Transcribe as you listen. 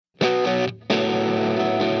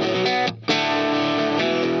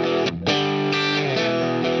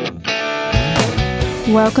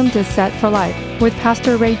Welcome to Set for Life with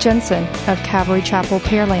Pastor Ray Jensen of Calvary Chapel,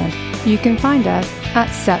 Pearland. You can find us at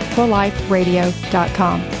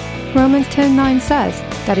setforliferadio.com. Romans 10:9 says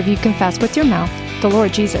that if you confess with your mouth the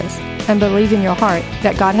Lord Jesus and believe in your heart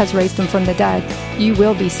that God has raised him from the dead, you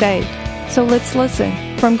will be saved. So let's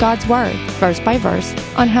listen from God's Word, verse by verse,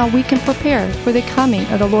 on how we can prepare for the coming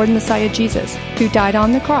of the Lord and Messiah Jesus, who died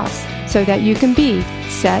on the cross, so that you can be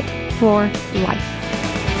set for life.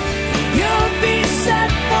 You'll be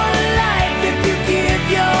set for life if you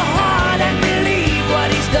give your heart and believe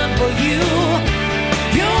what he's done for you.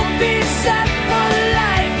 You'll be set for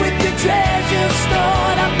life with your treasure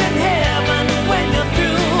stored up in heaven when you're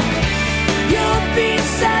through. You'll be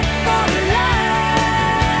set for life.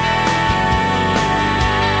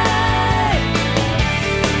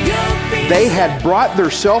 They had brought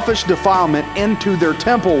their selfish defilement into their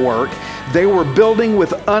temple work. They were building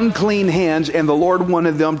with unclean hands, and the Lord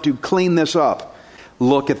wanted them to clean this up.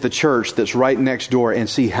 Look at the church that's right next door and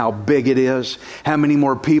see how big it is, how many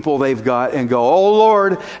more people they've got, and go, oh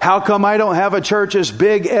Lord, how come I don't have a church as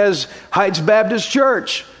big as Heights Baptist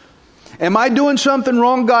Church? Am I doing something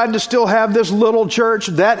wrong, God, to still have this little church?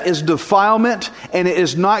 That is defilement, and it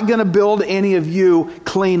is not going to build any of you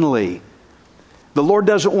cleanly. The Lord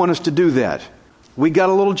doesn't want us to do that. We got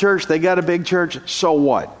a little church, they got a big church, so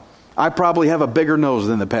what? I probably have a bigger nose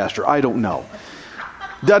than the pastor. I don't know.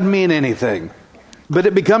 Doesn't mean anything. But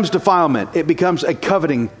it becomes defilement. It becomes a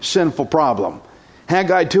coveting, sinful problem.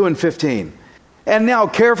 Haggai 2:15. And now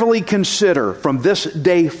carefully consider from this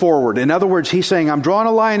day forward. In other words, he's saying, I'm drawing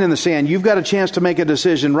a line in the sand. You've got a chance to make a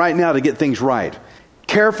decision right now to get things right.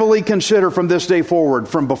 Carefully consider from this day forward,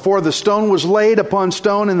 from before the stone was laid upon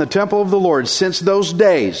stone in the temple of the Lord, since those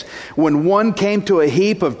days, when one came to a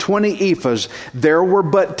heap of 20 ephahs, there were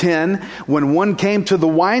but 10. When one came to the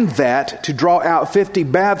wine vat to draw out 50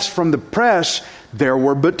 baths from the press, there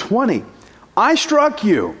were but 20. I struck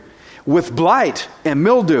you with blight and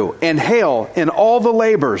mildew and hail and all the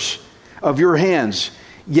labors of your hands,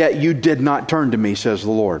 yet you did not turn to me, says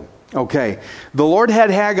the Lord. Okay, the Lord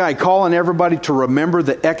had Haggai calling everybody to remember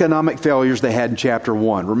the economic failures they had in chapter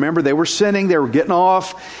 1. Remember, they were sinning, they were getting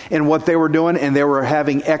off in what they were doing, and they were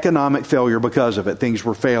having economic failure because of it. Things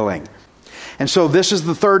were failing. And so this is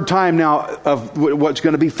the third time now of what's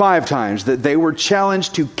going to be 5 times that they were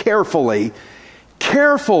challenged to carefully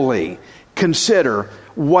consider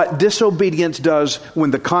what disobedience does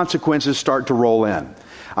when the consequences start to roll in.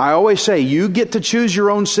 I always say you get to choose your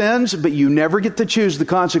own sins, but you never get to choose the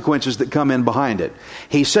consequences that come in behind it.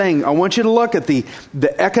 He's saying, I want you to look at the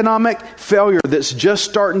economic failure that's just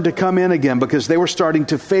starting to come in again, because they were starting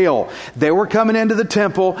to fail. They were coming into the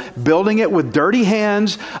temple, building it with dirty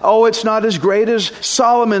hands. Oh, it's not as great as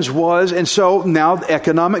Solomon's was. And so now the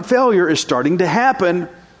economic failure is starting to happen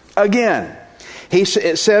again.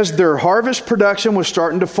 It says their harvest production was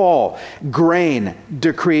starting to fall. Grain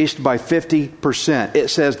decreased by 50%. It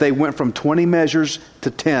says they went from 20 measures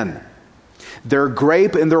to 10. Their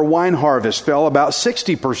grape and their wine harvest fell about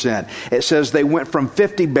 60%. It says they went from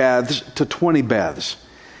 50 baths to 20 baths.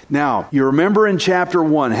 Now, you remember in chapter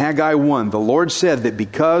 1, Haggai 1, the Lord said that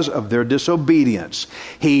because of their disobedience,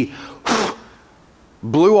 He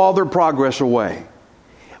blew all their progress away.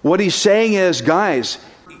 What He's saying is, guys,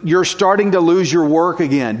 you're starting to lose your work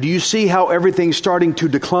again. Do you see how everything's starting to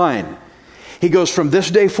decline? He goes, from this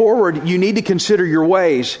day forward, you need to consider your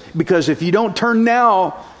ways, because if you don't turn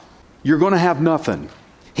now, you're going to have nothing.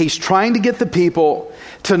 He's trying to get the people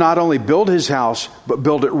to not only build His house, but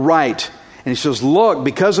build it right. And He says, look,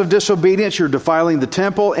 because of disobedience, you're defiling the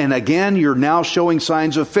temple. And again, you're now showing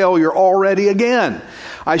signs of failure already again.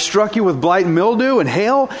 I struck you with blight and mildew and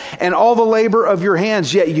hail and all the labor of your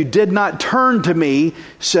hands, yet you did not turn to me,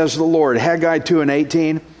 says the Lord. Haggai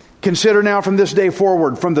 2:18. Consider now from this day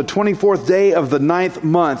forward, from the 24th day of the 9th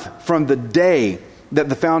month, from the day that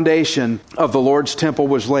the foundation of the Lord's temple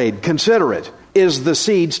was laid. Consider it. Is the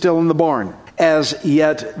seed still in the barn? As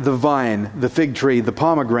yet the vine, the fig tree, the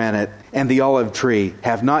pomegranate, and the olive tree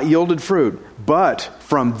have not yielded fruit. But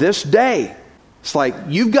from this day, it's like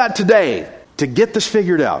you've got today to get this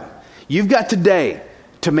figured out. You've got today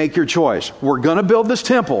to make your choice. We're going to build this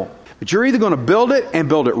temple, but you're either going to build it and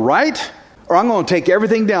build it right, or I'm going to take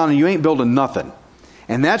everything down and you ain't building nothing.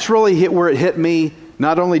 And that's really where it hit me,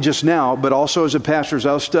 not only just now, but also as a pastor as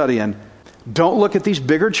I was studying. Don't look at these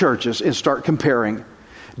bigger churches and start comparing.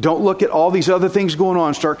 Don't look at all these other things going on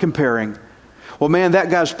and start comparing. Well, man,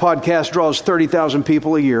 that guy's podcast draws 30,000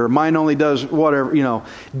 people a year. Mine only does whatever,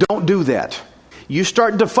 Don't do that. You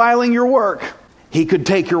start defiling your work, He could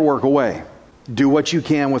take your work away. Do what you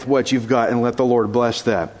can with what you've got and let the Lord bless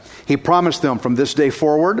that. He promised them from this day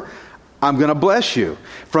forward, I'm going to bless you.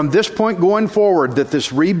 From this point going forward, that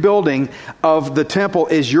this rebuilding of the temple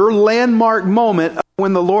is your landmark moment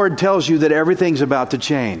when the Lord tells you that everything's about to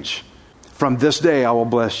change. From this day, I will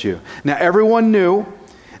bless you. Now, everyone knew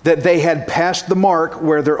that they had passed the mark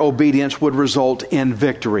where their obedience would result in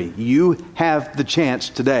victory. You have the chance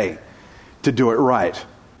today to do it right.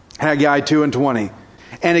 Haggai 2:20.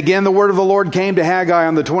 And again, the word of the Lord came to Haggai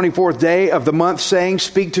on the 24th day of the month, saying,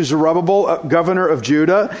 speak to Zerubbabel, governor of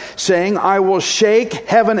Judah, saying, I will shake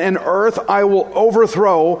heaven and earth. I will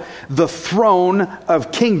overthrow the throne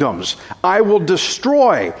of kingdoms. I will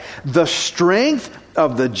destroy the strength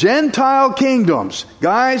of the Gentile kingdoms.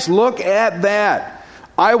 Guys, look at that.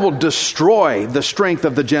 I will destroy the strength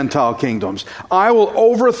of the Gentile kingdoms. I will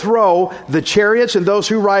overthrow the chariots and those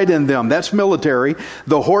who ride in them. That's military.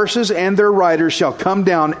 The horses and their riders shall come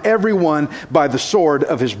down, every one by the sword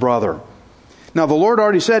of his brother. Now, the Lord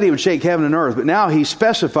already said he would shake heaven and earth, but now he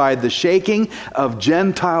specified the shaking of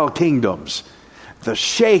Gentile kingdoms. The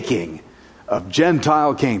shaking of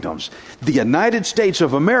Gentile kingdoms. The United States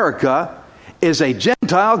of America is a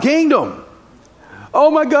Gentile kingdom.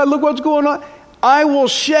 Oh my God, look what's going on. I will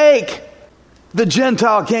shake the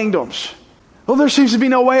Gentile kingdoms. Well, there seems to be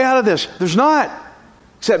no way out of this. There's not,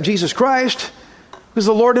 except Jesus Christ, because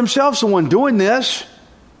the Lord himself is the one doing this.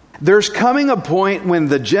 There's coming a point when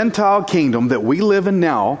the Gentile kingdom that we live in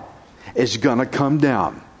now is going to come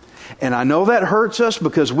down. And I know that hurts us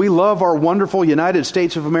because we love our wonderful United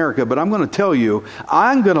States of America, but I'm going to tell you,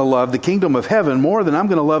 I'm going to love the kingdom of heaven more than I'm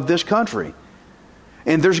going to love this country.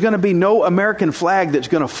 And there's going to be no American flag that's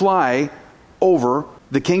going to fly over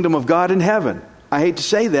the kingdom of God in heaven. I hate to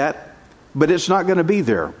say that, but it's not going to be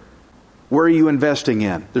there. Where are you investing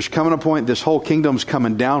in? There's coming a point this whole kingdom's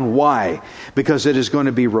coming down. Why? Because it is going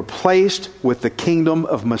to be replaced with the kingdom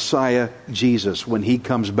of Messiah Jesus when he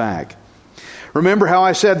comes back. Remember how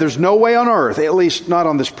I said there's no way on earth, at least not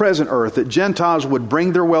on this present earth, that Gentiles would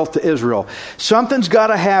bring their wealth to Israel. Something's got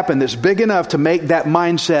to happen that's big enough to make that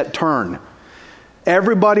mindset turn.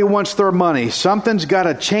 Everybody wants their money. Something's got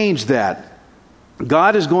to change that.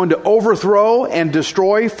 God is going to overthrow and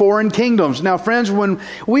destroy foreign kingdoms. Now, friends, when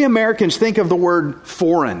we Americans think of the word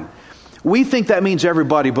foreign, we think that means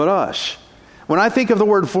everybody but us. When I think of the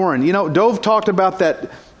word foreign, Dove talked about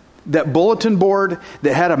that bulletin board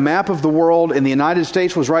that had a map of the world, and the United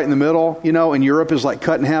States was right in the middle, and Europe is like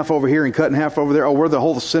cut in half over here and cut in half over there. Oh, we're the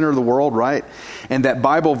whole center of the world, right? And that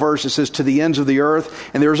Bible verse that says to the ends of the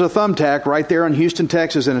earth, and there's a thumbtack right there in Houston,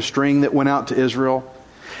 Texas, and a string that went out to Israel,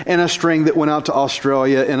 and a string that went out to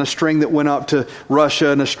Australia, and a string that went out to Russia,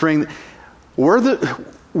 and a string. We're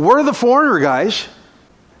the foreigner, guys.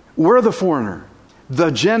 We're the foreigner. The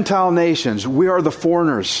Gentile nations, we are the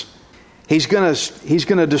foreigners. He's going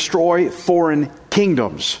to destroy foreign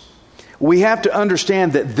kingdoms. We have to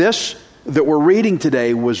understand that this that we're reading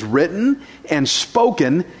today was written and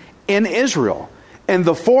spoken in Israel. And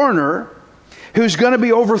the foreigner who's going to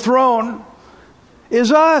be overthrown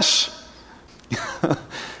is us.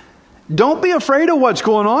 Don't be afraid of what's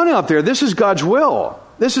going on out there. This is God's will.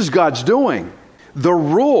 This is God's doing. The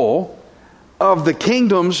rule of the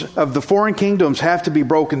kingdoms, of the foreign kingdoms, have to be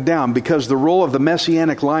broken down because the rule of the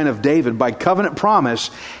messianic line of David by covenant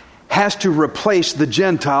promise has to replace the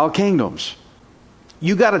Gentile kingdoms.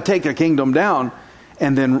 You got to take a kingdom down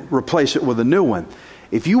and then replace it with a new one.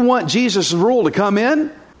 If you want Jesus' rule to come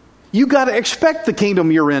in, you got to expect the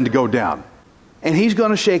kingdom you're in to go down. And he's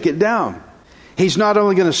going to shake it down. He's not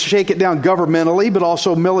only going to shake it down governmentally, but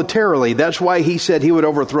also militarily. That's why he said he would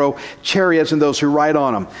overthrow chariots and those who ride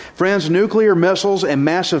on them. Friends, nuclear missiles and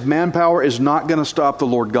massive manpower is not going to stop the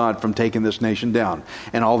Lord God from taking this nation down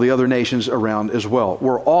and all the other nations around as well.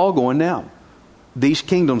 We're all going down. These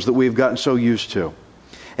kingdoms that we've gotten so used to.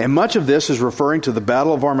 And much of this is referring to the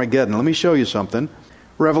Battle of Armageddon. Let me show you something.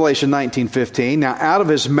 Revelation 19:15. Now out of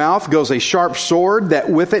his mouth goes a sharp sword, that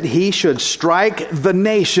with it he should strike the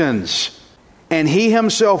nations. And he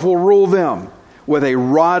himself will rule them with a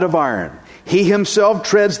rod of iron. He himself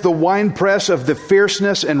treads the winepress of the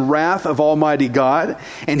fierceness and wrath of Almighty God.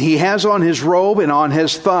 And he has on his robe and on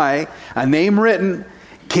his thigh a name written,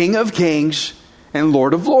 King of Kings and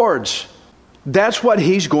Lord of Lords. That's what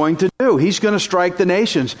he's going to do. He's going to strike the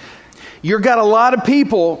nations. You've got a lot of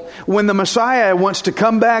people, when the Messiah wants to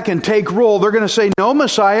come back and take rule, they're going to say, no,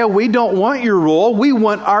 Messiah, we don't want your rule. We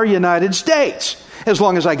want our United States. As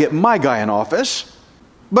long as I get my guy in office.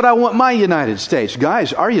 But I want my United States.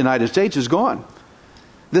 Guys, our United States is gone.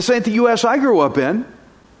 This ain't the U.S. I grew up in.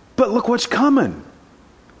 But look what's coming.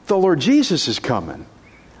 The Lord Jesus is coming.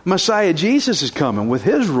 Messiah Jesus is coming with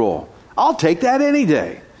his rule. I'll take that any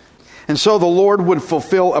day. And so the Lord would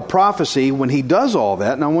fulfill a prophecy when he does all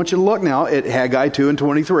that. And I want you to look now at Haggai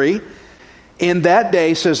 2:23. In that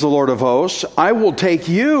day, says the Lord of hosts, I will take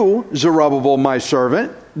you, Zerubbabel, my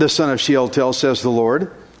servant, the son of Shealtiel, says the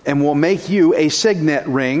Lord, and will make you a signet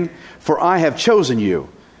ring, for I have chosen you,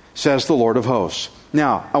 says the Lord of hosts.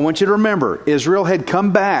 Now, I want you to remember, Israel had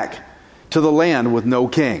come back to the land with no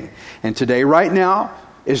king. And today, right now,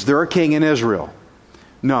 is there a king in Israel?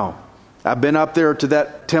 No. I've been up there to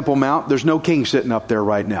that Temple Mount. There's no king sitting up there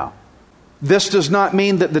right now. This does not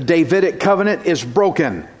mean that the Davidic covenant is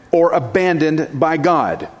broken or abandoned by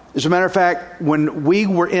God. As a matter of fact, when we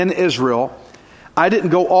were in Israel, I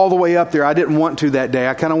didn't go all the way up there. I didn't want to that day.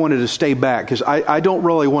 I kind of wanted to stay back because I don't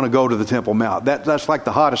really want to go to the Temple Mount. That's like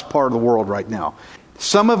the hottest part of the world right now.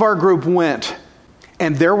 Some of our group went,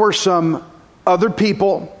 and there were some other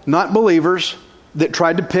people, not believers, that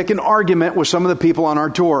tried to pick an argument with some of the people on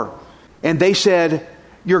our tour. And they said,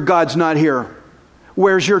 your God's not here.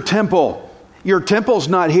 Where's your temple? Your temple's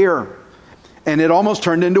not here. And it almost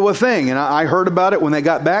turned into a thing. And I heard about it when they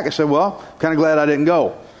got back. I said, well, kind of glad I didn't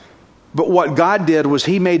go. But what God did was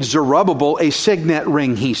he made Zerubbabel a signet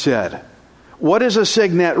ring, he said. What is a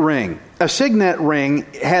signet ring? A signet ring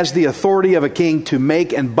has the authority of a king to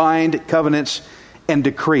make and bind covenants and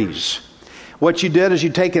decrees. What you did is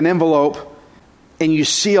you take an envelope and you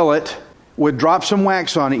seal it with drop some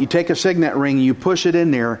wax on it. You take a signet ring, you push it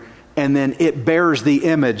in there, and then it bears the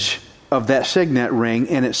image of that signet ring,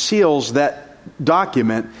 and it seals that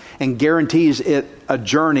document and guarantees it a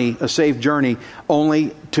journey, a safe journey,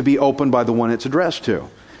 only to be opened by the one it's addressed to.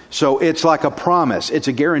 So it's like a promise. It's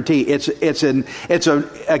a guarantee. It's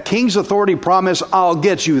a king's authority promise. I'll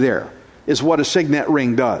get you there, is what a signet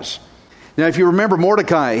ring does. Now, if you remember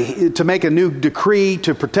Mordecai, to make a new decree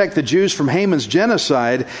to protect the Jews from Haman's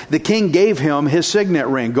genocide, the king gave him his signet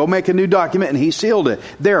ring. Go make a new document, and he sealed it.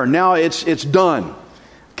 There, now it's done.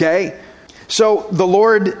 Okay? So the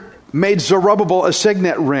Lord made Zerubbabel a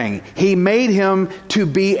signet ring. He made him to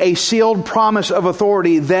be a sealed promise of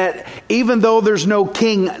authority that even though there's no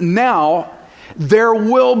king now, there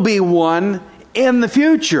will be one in the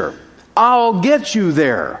future. I'll get you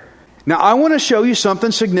there. Now, I want to show you something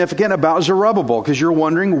significant about Zerubbabel, because you're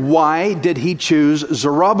wondering, why did he choose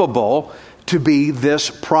Zerubbabel to be this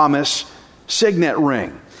promise signet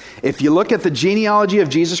ring? If you look at the genealogy of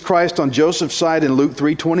Jesus Christ on Joseph's side in Luke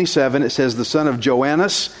 3:27, it says the son of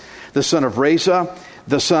Joannas, the son of Reza,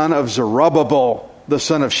 the son of Zerubbabel, the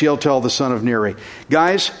son of Shealtiel, the son of Neri.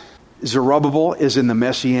 Guys, Zerubbabel is in the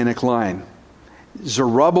Messianic line.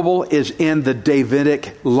 Zerubbabel is in the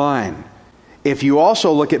Davidic line. If you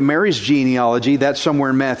also look at Mary's genealogy, that's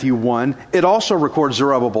somewhere in Matthew 1, it also records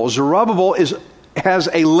Zerubbabel. Zerubbabel has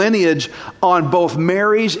a lineage on both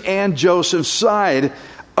Mary's and Joseph's side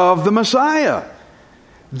of the Messiah.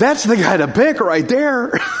 That's the guy to pick right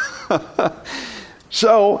there.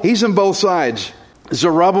 So he's in both sides.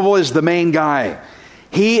 Zerubbabel is the main guy.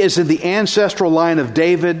 He is in the ancestral line of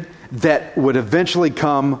David that would eventually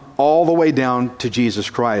come all the way down to Jesus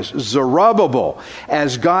Christ. Zerubbabel,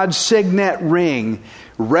 as God's signet ring,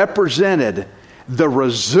 represented the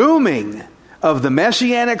resuming of the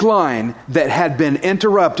Messianic line that had been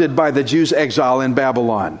interrupted by the Jews' exile in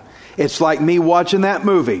Babylon. It's like me watching that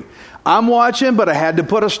movie. I'm watching, but I had to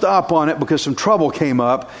put a stop on it because some trouble came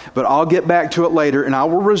up. But I'll get back to it later, and I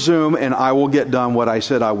will resume, and I will get done what I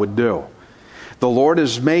said I would do. The Lord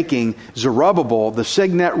is making Zerubbabel, the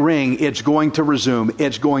signet ring, it's going to resume.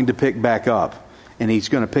 It's going to pick back up. And he's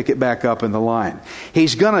going to pick it back up in the line.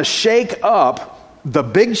 He's going to shake up, the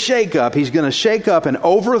big shake up, he's going to shake up and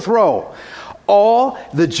overthrow all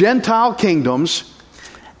the Gentile kingdoms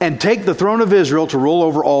and take the throne of Israel to rule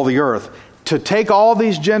over all the earth. To take all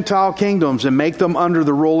these Gentile kingdoms and make them under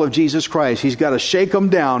the rule of Jesus Christ, he's got to shake them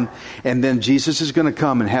down, and then Jesus is going to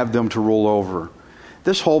come and have them to rule over.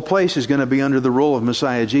 This whole place is going to be under the rule of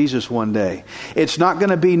Messiah Jesus one day. It's not going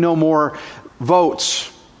to be no more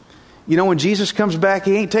votes. You know, when Jesus comes back,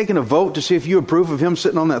 he ain't taking a vote to see if you approve of him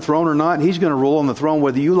sitting on that throne or not. He's going to rule on the throne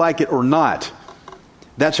whether you like it or not.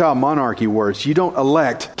 That's how monarchy works. You don't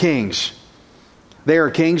elect kings. They are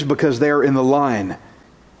kings because they are in the line.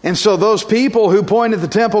 And so those people who point at the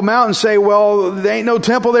Temple Mount and say, well, there ain't no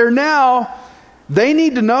temple there now, they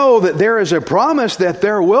need to know that there is a promise that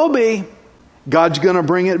there will be. God's going to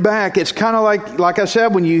bring it back. It's kind of like I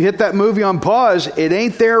said, when you hit that movie on pause, it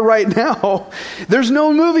ain't there right now. There's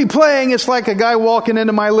no movie playing. It's like a guy walking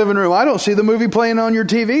into my living room. I don't see the movie playing on your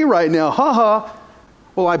TV right now. Ha ha.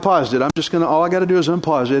 Well, I paused it. All I got to do is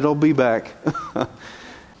unpause it. It'll be back.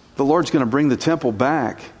 The Lord's going to bring the temple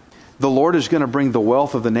back. The Lord is going to bring the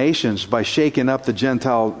wealth of the nations by shaking up the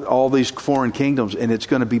Gentile, all these foreign kingdoms, and it's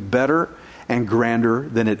going to be better and grander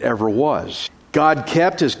than it ever was. God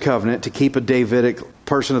kept his covenant to keep a Davidic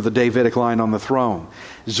person of the Davidic line on the throne.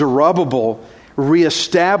 Zerubbabel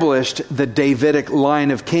reestablished the Davidic line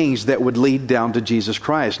of kings that would lead down to Jesus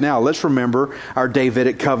Christ. Now, let's remember our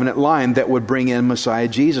Davidic covenant line that would bring in Messiah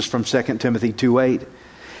Jesus from 2 Timothy 2:8.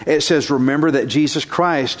 It says, remember that Jesus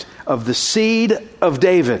Christ of the seed of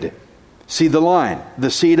David, see the line, the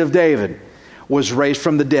seed of David, was raised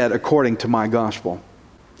from the dead according to my gospel.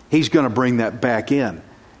 He's going to bring that back in.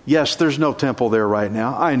 Yes, there's no temple there right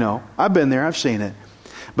now. I know. I've been there. I've seen it.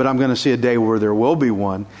 But I'm going to see a day where there will be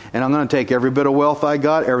one. And I'm going to take every bit of wealth I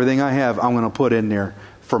got, everything I have, I'm going to put in there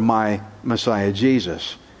for my Messiah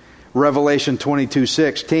Jesus. Revelation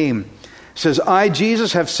 22:16 says, I,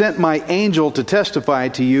 Jesus, have sent my angel to testify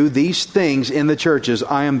to you these things in the churches.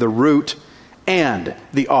 I am the root and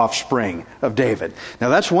the offspring of David. Now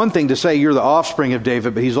that's one thing to say you're the offspring of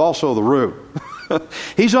David, but he's also the root.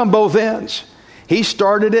 He's on both ends. He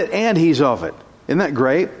started it and he's of it. Isn't that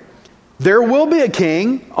great? There will be a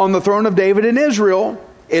king on the throne of David in Israel.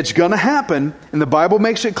 It's going to happen. And the Bible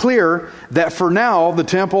makes it clear that for now, the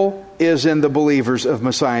temple is in the believers of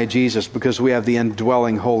Messiah Jesus because we have the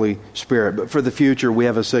indwelling Holy Spirit. But for the future, we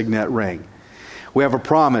have a signet ring. We have a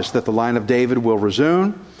promise that the line of David will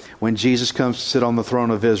resume when Jesus comes to sit on the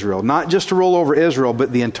throne of Israel. Not just to rule over Israel,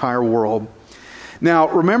 but the entire world. Now,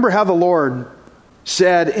 remember how the Lord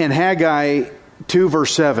said in Haggai 2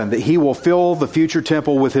 verse 7 that he will fill the future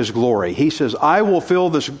temple with his glory. He says, I will fill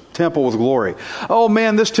this temple with glory. Oh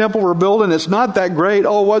man, this temple we're building, it's not that great.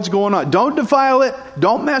 Oh, what's going on? Don't defile it.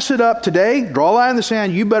 Don't mess it up today. Draw a line in the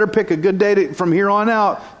sand. You better pick a good day from here on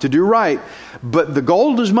out to do right. But the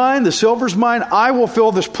gold is mine, the silver's mine. I will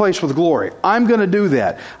fill this place with glory. I'm going to do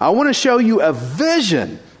that. I want to show you a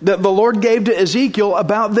vision that the Lord gave to Ezekiel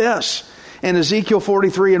about this. And Ezekiel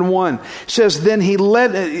 43:1 says, then he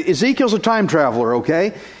led, Ezekiel's a time traveler,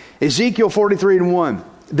 okay? Ezekiel 43:1.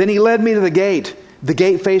 Then he led me to the gate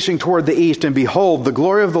facing toward the east. And behold, the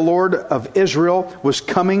glory of the Lord of Israel was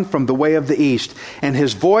coming from the way of the east. And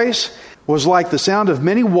his voice was like the sound of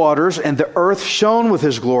many waters, and the earth shone with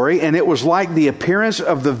his glory. And it was like the appearance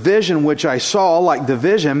of the vision which I saw, like the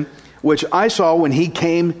vision which I saw when he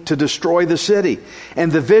came to destroy the city.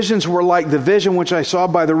 And the visions were like the vision which I saw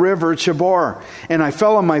by the river Chebar. And I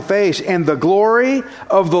fell on my face, and the glory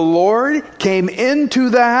of the Lord came into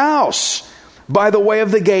the house by the way of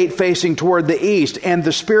the gate facing toward the east. And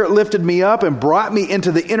the Spirit lifted me up and brought me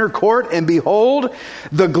into the inner court. And behold,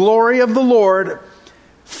 the glory of the Lord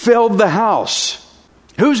filled the house.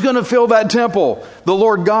 Who's going to fill that temple? The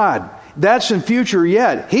Lord God. That's in future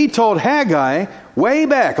yet. He told Haggai way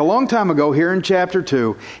back a long time ago here in chapter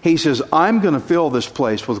 2, he says, I'm going to fill this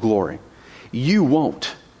place with glory. You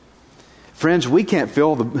won't. Friends, we can't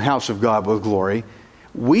fill the house of God with glory.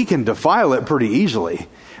 We can defile it pretty easily.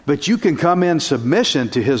 But you can come in submission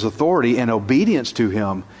to his authority and obedience to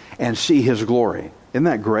him and see his glory. Isn't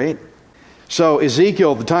that great? So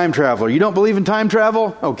Ezekiel, the time traveler. You don't believe in time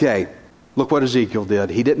travel? Okay. Look what Ezekiel did.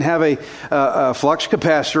 He didn't have a flux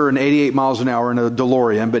capacitor and 88 miles an hour in a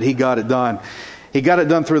DeLorean, but he got it done. He got it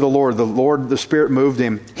done through the Lord. The Spirit moved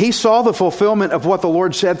him. He saw the fulfillment of what the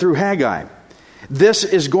Lord said through Haggai. This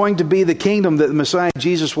is going to be the kingdom that the Messiah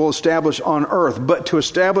Jesus will establish on earth. But to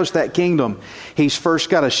establish that kingdom, he's first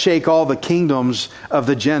got to shake all the kingdoms of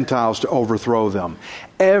the Gentiles to overthrow them.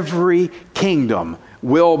 Every kingdom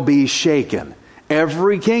will be shaken.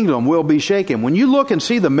 Every kingdom will be shaken. When you look and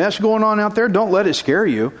see the mess going on out there, don't let it scare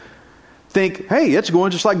you. Think, hey, it's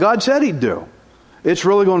going just like God said he'd do. It's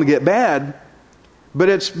really going to get bad, but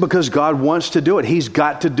it's because God wants to do it. He's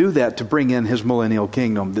got to do that to bring in his millennial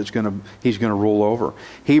kingdom he's going to rule over.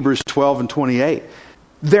 Hebrews 12:28.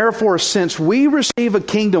 Therefore, since we receive a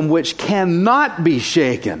kingdom which cannot be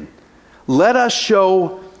shaken, let us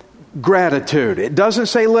show gratitude. It doesn't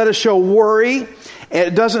say let us show worry.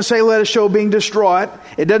 It doesn't say let us show being distraught.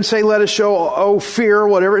 It doesn't say let us show, fear or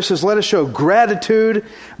whatever. It says let us show gratitude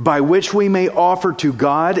by which we may offer to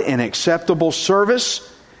God an acceptable service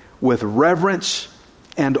with reverence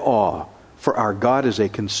and awe. For our God is a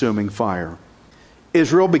consuming fire.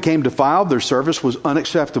 Israel became defiled. Their service was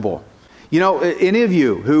unacceptable. You know, any of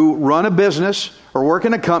you who run a business or work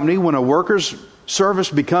in a company, when a worker's service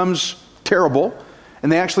becomes terrible and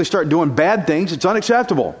they actually start doing bad things, it's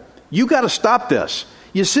unacceptable. You got to stop this.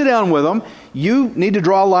 You sit down with them. You need to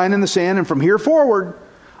draw a line in the sand, and from here forward,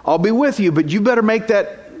 I'll be with you. But you better make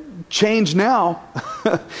that change now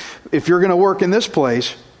if you're going to work in this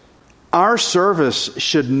place. Our service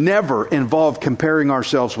should never involve comparing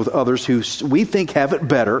ourselves with others who we think have it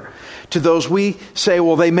better, to those we say,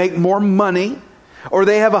 well, they make more money, or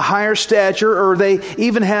they have a higher stature, or they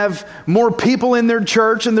even have more people in their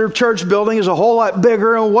church, and their church building is a whole lot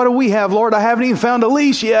bigger. And what do we have, Lord? I haven't even found a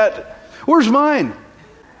lease yet. Where's mine?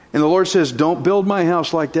 And the Lord says, don't build my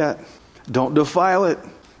house like that. Don't defile it.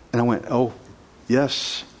 And I went, oh,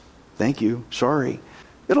 yes, thank you, sorry.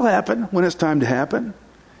 It'll happen when it's time to happen.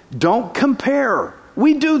 Don't compare.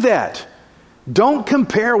 We do that. Don't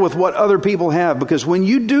compare with what other people have, because when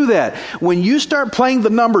you do that, when you start playing the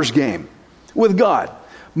numbers game with God,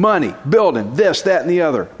 money, building, this, that, and the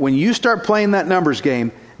other, when you start playing that numbers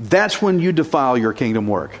game, that's when you defile your kingdom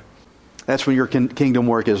work. That's when your kingdom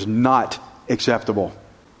work is not acceptable.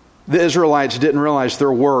 The Israelites didn't realize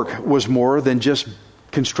their work was more than just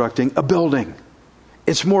constructing a building.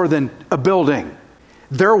 It's more than a building.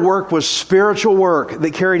 Their work was spiritual work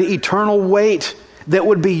that carried eternal weight that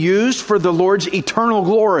would be used for the Lord's eternal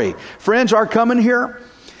glory. Friends, our coming here,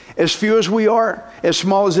 as few as we are, as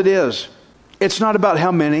small as it is, it's not about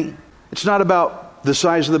how many. It's not about the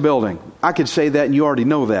size of the building. I could say that and you already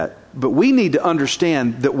know that. But we need to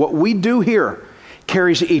understand that what we do here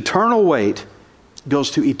carries eternal weight,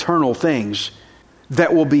 goes to eternal things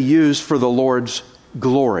that will be used for the Lord's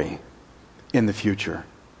glory in the future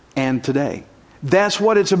and today. That's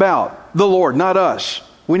what it's about. The Lord, not us.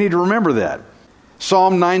 We need to remember that.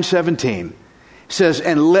 Psalm 9:17 says,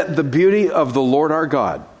 and let the beauty of the Lord our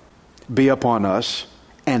God be upon us,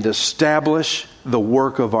 and establish the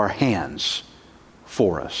work of our hands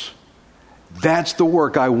for us. That's the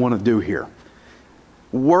work I want to do here.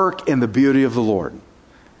 Work in the beauty of the Lord.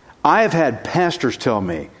 I have had pastors tell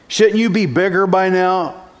me, shouldn't you be bigger by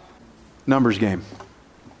now? Numbers game.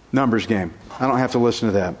 Numbers game. I don't have to listen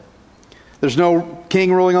to that. There's no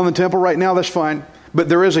king ruling on the temple right now. That's fine. But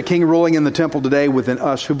there is a king ruling in the temple today within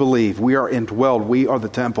us who believe. We are indwelled. We are the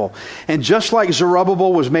temple. And just like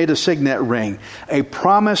Zerubbabel was made a signet ring, a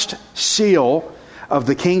promised seal of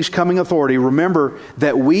the king's coming authority, remember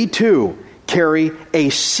that we too carry a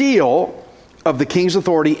seal of the king's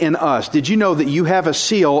authority in us. Did you know that you have a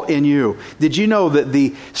seal in you? Did you know that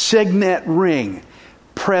the signet ring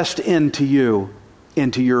pressed into you,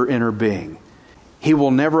 into your inner being? He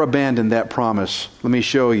will never abandon that promise. Let me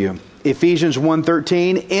show you. Ephesians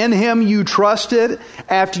 1:13, in him you trusted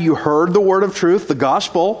after you heard the word of truth, the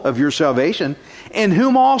gospel of your salvation, in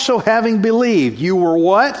whom also having believed, you were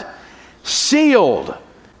what? Sealed.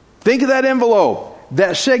 Think of that envelope,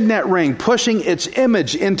 that signet ring pushing its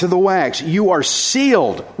image into the wax. You are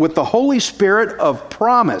sealed with the Holy Spirit of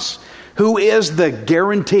promise, who is the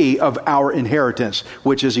guarantee of our inheritance,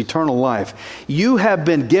 which is eternal life. You have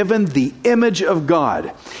been given the image of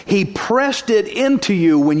God. He pressed it into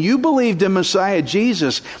you when you believed in Messiah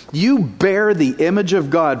Jesus. You bear the image of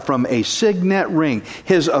God from a signet ring,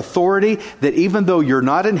 His authority that even though you're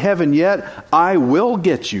not in heaven yet, I will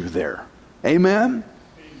get you there. Amen?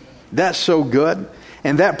 That's so good.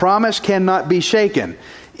 And that promise cannot be shaken.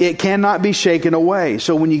 It cannot be shaken away.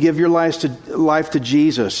 So when you give your life to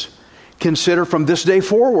Jesus, consider from this day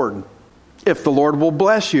forward if the Lord will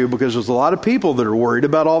bless you, because there's a lot of people that are worried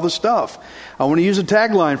about all the stuff. I want to use a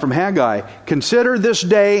tagline from Haggai. Consider this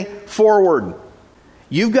day forward.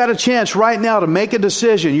 You've got a chance right now to make a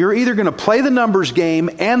decision. You're either going to play the numbers game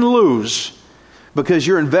and lose because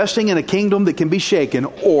you're investing in a kingdom that can be shaken,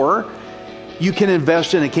 or you can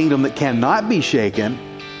invest in a kingdom that cannot be shaken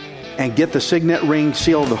and get the signet ring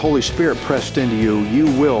seal of the Holy Spirit pressed into you. You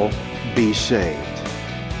will be saved.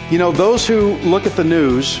 You know, those who look at the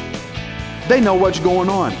news, they know what's going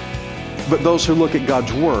on. But those who look at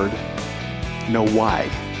God's Word know why.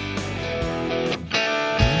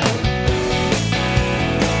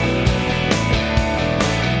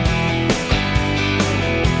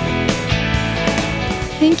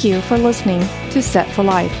 Thank you for listening to Set for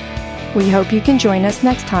Life. We hope you can join us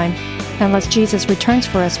next time, unless Jesus returns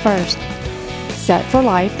for us first. Set for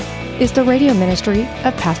Life is the radio ministry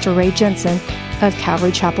of Pastor Ray Jensen of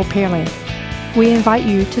Calvary Chapel, Pearland. We invite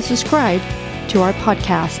you to subscribe to our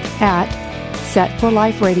podcast at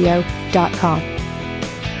setforliferadio.com.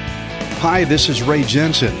 Hi, this is Ray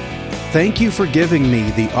Jensen. Thank you for giving me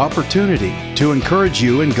the opportunity to encourage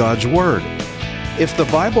you in God's Word. If the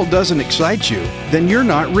Bible doesn't excite you, then you're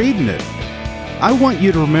not reading it. I want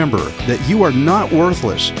you to remember that you are not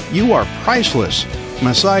worthless. You are priceless.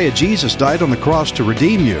 Messiah Jesus died on the cross to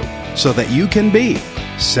redeem you so that you can be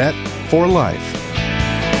set for life.